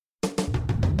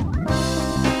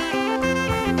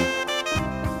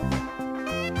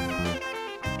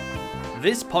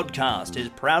This podcast is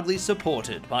proudly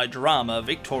supported by Drama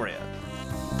Victoria.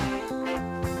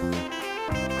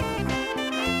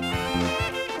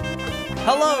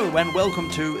 Hello and welcome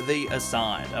to The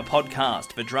Aside, a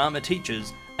podcast for drama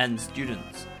teachers and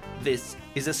students. This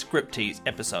is a script tease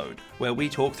episode where we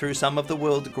talk through some of the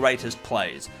world's greatest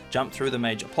plays, jump through the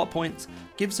major plot points,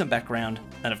 give some background,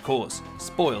 and of course,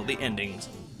 spoil the endings.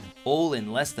 All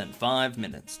in less than 5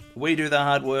 minutes. We do the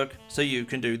hard work so you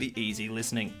can do the easy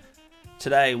listening.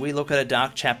 Today we look at a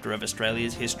dark chapter of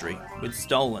Australia's history with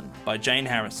Stolen by Jane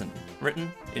Harrison,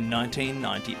 written in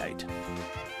 1998.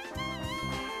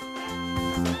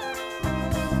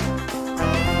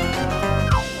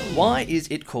 Why is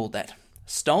it called that?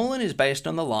 Stolen is based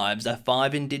on the lives of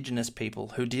 5 Indigenous people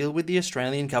who deal with the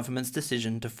Australian government's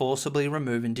decision to forcibly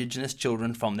remove Indigenous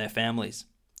children from their families.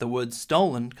 The word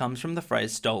stolen comes from the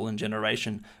phrase stolen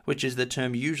generation, which is the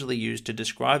term usually used to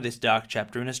describe this dark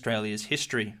chapter in Australia's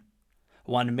history.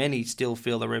 One many still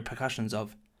feel the repercussions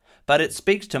of. But it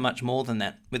speaks to much more than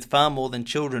that, with far more than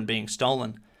children being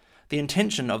stolen. The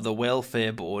intention of the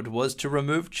Welfare Board was to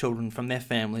remove children from their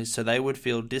families so they would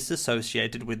feel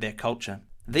disassociated with their culture.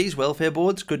 These welfare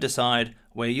boards could decide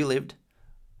where you lived,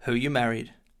 who you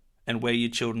married, and where your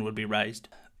children would be raised.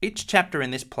 Each chapter in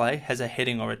this play has a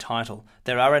heading or a title.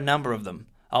 There are a number of them.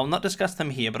 I will not discuss them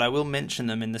here, but I will mention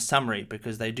them in the summary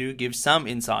because they do give some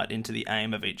insight into the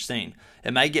aim of each scene.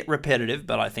 It may get repetitive,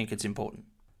 but I think it's important.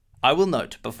 I will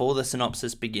note, before the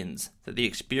synopsis begins, that the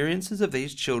experiences of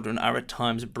these children are at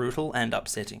times brutal and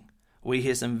upsetting. We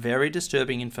hear some very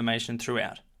disturbing information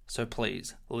throughout, so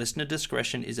please, listener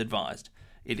discretion is advised.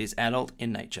 It is adult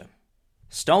in nature.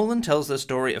 Stolen tells the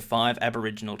story of 5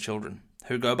 Aboriginal children,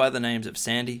 who go by the names of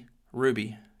Sandy,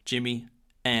 Ruby, Jimmy,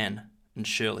 Anne, and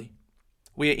Shirley.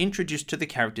 We are introduced to the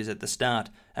characters at the start,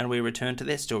 and we return to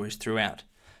their stories throughout.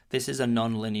 This is a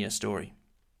non-linear story.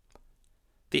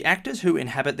 The actors who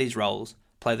inhabit these roles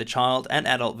play the child and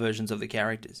adult versions of the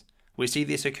characters. We see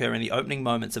this occur in the opening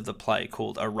moments of the play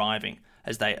called Arriving,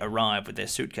 as they arrive with their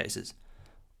suitcases,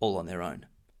 all on their own.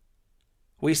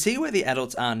 We see where the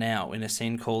adults are now in a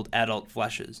scene called Adult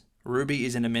Flashes. Ruby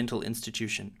is in a mental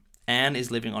institution. Anne is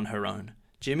living on her own.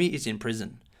 Jimmy is in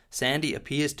prison. Sandy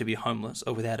appears to be homeless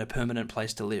or without a permanent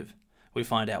place to live. We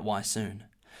find out why soon.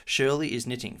 Shirley is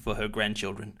knitting for her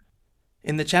grandchildren.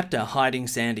 In the chapter Hiding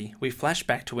Sandy, we flash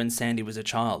back to when Sandy was a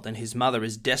child and his mother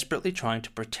is desperately trying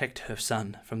to protect her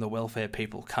son from the welfare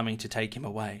people coming to take him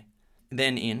away.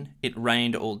 Then in It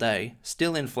Rained All Day,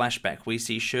 still in flashback, we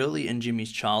see Shirley and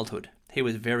Jimmy's childhood. He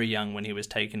was very young when he was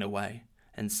taken away,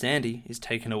 and Sandy is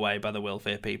taken away by the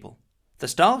welfare people. The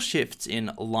style shifts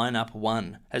in Line Up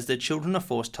 1 as the children are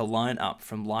forced to line up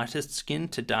from lightest skin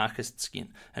to darkest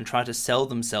skin and try to sell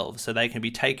themselves so they can be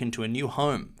taken to a new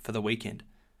home for the weekend.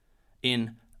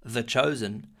 In The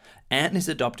Chosen, Anne is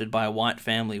adopted by a white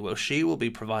family where she will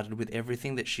be provided with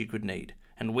everything that she could need,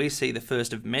 and we see the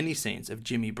first of many scenes of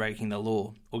Jimmy breaking the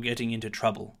law or getting into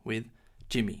trouble, with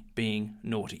Jimmy being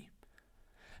naughty.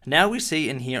 Now we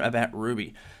see and hear about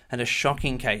Ruby and a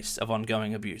shocking case of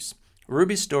ongoing abuse.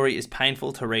 Ruby's story is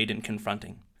painful to read and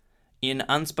confronting. In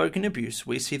Unspoken Abuse,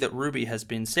 we see that Ruby has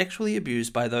been sexually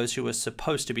abused by those who were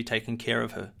supposed to be taking care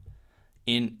of her.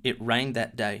 In It Rained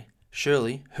That Day,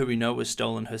 Shirley, who we know was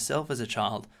stolen herself as a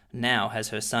child, now has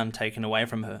her son taken away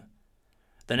from her.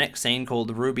 The next scene,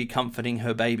 called Ruby Comforting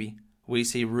Her Baby, we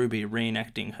see Ruby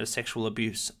reenacting her sexual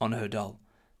abuse on her doll.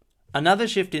 Another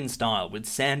shift in style with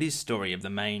Sandy's story of the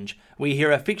mange. We hear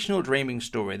a fictional dreaming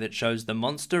story that shows the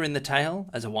monster in the tale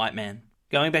as a white man.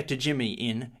 Going back to Jimmy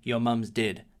in Your Mum's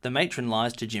Dead, the matron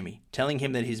lies to Jimmy, telling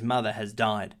him that his mother has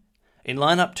died. In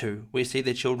Line Up 2, we see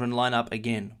the children line up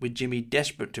again, with Jimmy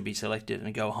desperate to be selected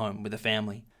and go home with a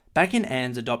family. Back in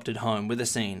Anne's adopted home with a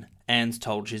scene, Anne's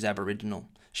told she's Aboriginal.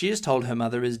 She is told her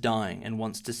mother is dying and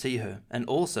wants to see her, and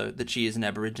also that she is an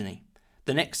Aborigine.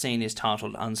 The next scene is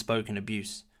titled Unspoken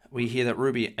Abuse. We hear that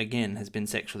Ruby again has been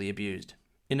sexually abused.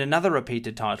 In another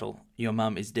repeated title, Your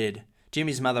Mum is Dead,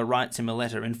 Jimmy's mother writes him a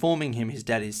letter informing him his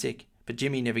dad is sick, but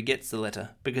Jimmy never gets the letter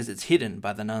because it's hidden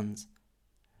by the nuns.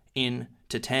 In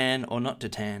To Tan or Not to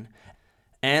Tan,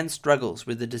 Anne struggles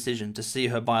with the decision to see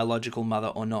her biological mother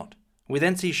or not. We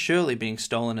then see Shirley being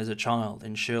stolen as a child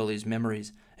in Shirley's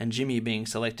Memories, and Jimmy being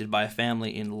selected by a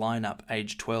family in Line Up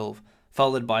age 12,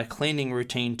 followed by Cleaning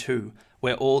Routine 2,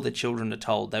 where all the children are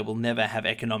told they will never have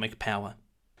economic power.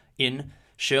 In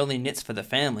Shirley Knits for the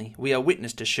Family, we are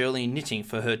witness to Shirley knitting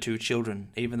for her 2 children,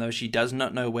 even though she does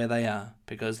not know where they are,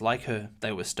 because like her,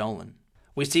 they were stolen.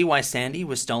 We see why Sandy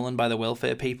was stolen by the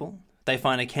welfare people. They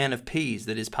find a can of peas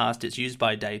that is past its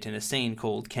use-by date in a scene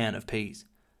called Can of Peas.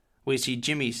 We see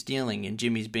Jimmy stealing and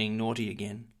Jimmy's being naughty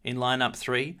again. In lineup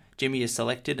 3, Jimmy is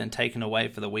selected and taken away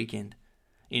for the weekend.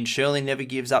 In Shirley Never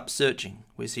Gives Up Searching,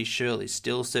 we see Shirley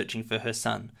still searching for her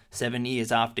son 7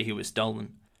 years after he was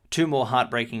stolen. 2 more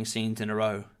heartbreaking scenes in a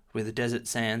row, with Desert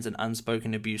Sands and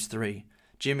Unspoken Abuse 3.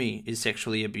 Jimmy is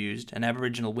sexually abused, and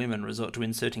Aboriginal women resort to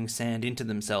inserting sand into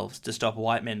themselves to stop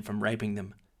white men from raping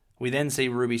them. We then see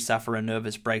Ruby suffer a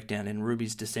nervous breakdown in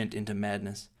Ruby's descent into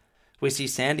madness. We see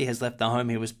Sandy has left the home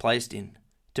he was placed in,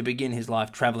 to begin his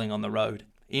life travelling on the road.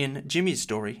 In Jimmy's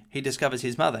story, he discovers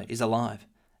his mother is alive.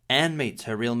 Anne meets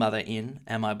her real mother in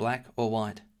Am I Black or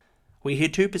White? We hear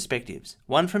 2 perspectives,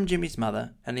 one from Jimmy's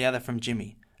mother and the other from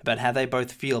Jimmy, about how they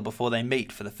both feel before they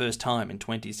meet for the first time in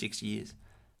 26 years.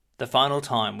 The final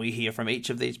time we hear from each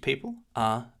of these people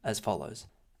are as follows.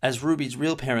 As Ruby's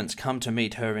real parents come to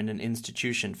meet her in an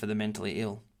institution for the mentally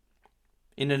ill.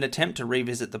 In an attempt to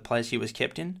revisit the place he was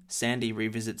kept in, Sandy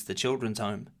revisits the children's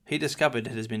home. He discovered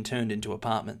it has been turned into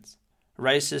apartments.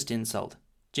 Racist insult.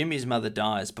 Jimmy's mother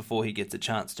dies before he gets a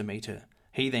chance to meet her.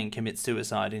 He then commits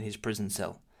suicide in his prison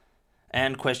cell.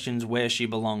 Anne questions where she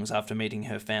belongs after meeting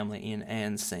her family in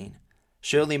Anne's scene.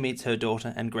 Shirley meets her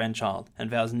daughter and grandchild and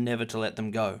vows never to let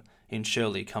them go. In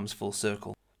Shirley Comes Full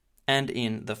Circle. And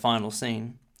in the final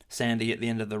scene, Sandy at the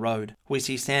end of the road, we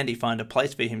see Sandy find a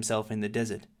place for himself in the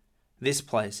desert. This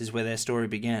place is where their story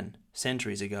began,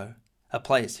 centuries ago. A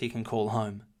place he can call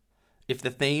home. If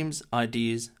the themes,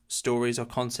 ideas, stories or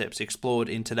concepts explored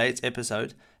in today's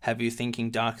episode have you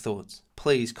thinking dark thoughts,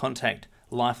 please contact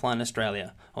Lifeline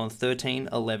Australia on 13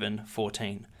 11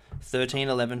 14. 13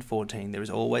 11 14. There is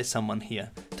always someone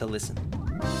here to listen.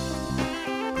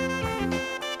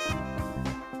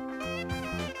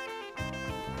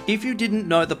 If you didn't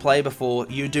know the play before,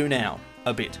 you do now,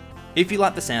 a bit. If you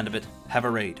like the sound of it, have a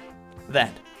read.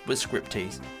 That was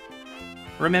Tease.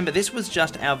 Remember, this was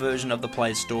just our version of the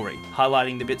play's story,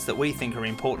 highlighting the bits that we think are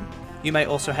important. You may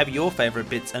also have your favourite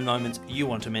bits and moments you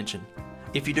want to mention.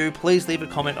 If you do, please leave a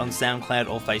comment on SoundCloud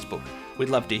or Facebook. We'd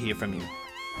love to hear from you.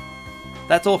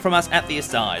 That's all from us at The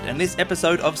Aside, and this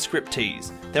episode of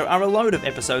Tease. There are a load of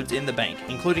episodes in the bank,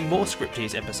 including more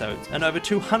Tease episodes, and over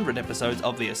 200 episodes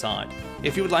of The Aside.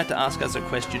 If you would like to ask us a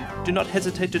question, do not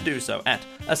hesitate to do so at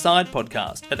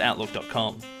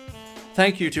asidepodcast@outlook.com.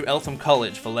 Thank you to Eltham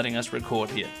College for letting us record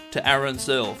here, to Aaron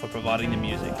Searle for providing the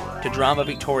music, to Drama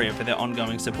Victoria for their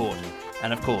ongoing support,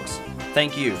 and of course,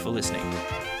 thank you for listening.